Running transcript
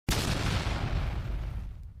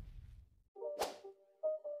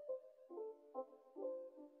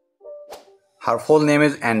Her full name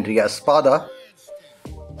is Andrea Espada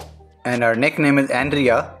and her nickname is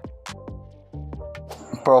Andrea.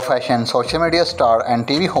 Profession: social media star and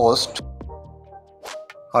TV host.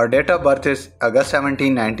 Her date of birth is August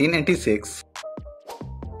 17, 1986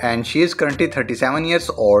 and she is currently 37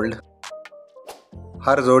 years old.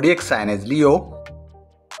 Her zodiac sign is Leo.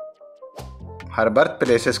 Her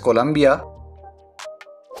birthplace is Colombia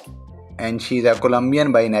and she is a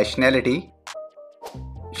Colombian by nationality.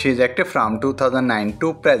 She is active from 2009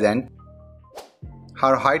 to present.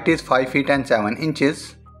 Her height is 5 feet and 7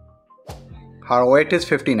 inches. Her weight is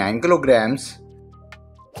 59 kilograms.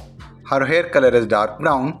 Her hair color is dark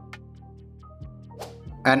brown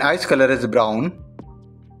and eyes color is brown.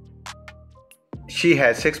 She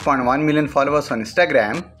has 6.1 million followers on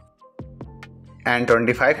Instagram and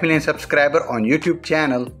 25 million subscribers on YouTube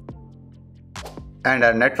channel, and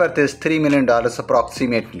her net worth is $3 million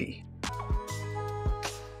approximately.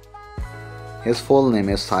 His full name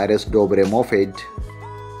is Cyrus Dobre Mofid,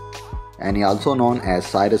 and he also known as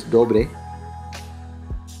Cyrus Dobre.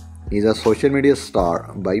 He is a social media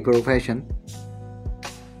star by profession.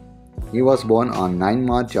 He was born on 9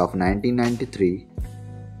 March of 1993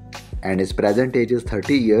 and his present age is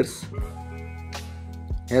 30 years.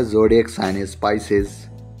 His zodiac sign is Pisces.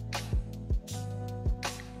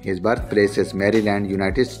 His birthplace is Maryland,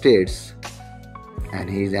 United States, and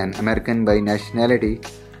he is an American by nationality.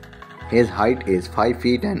 His height is 5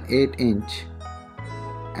 feet and 8 inches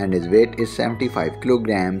and his weight is 75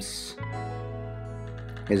 kilograms.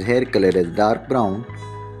 His hair color is dark brown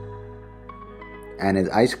and his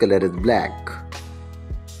eyes color is black.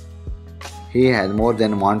 He has more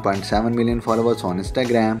than 1.7 million followers on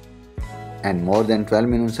Instagram and more than 12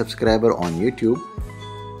 million subscribers on YouTube,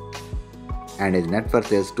 and his net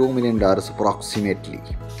worth is $2 million approximately.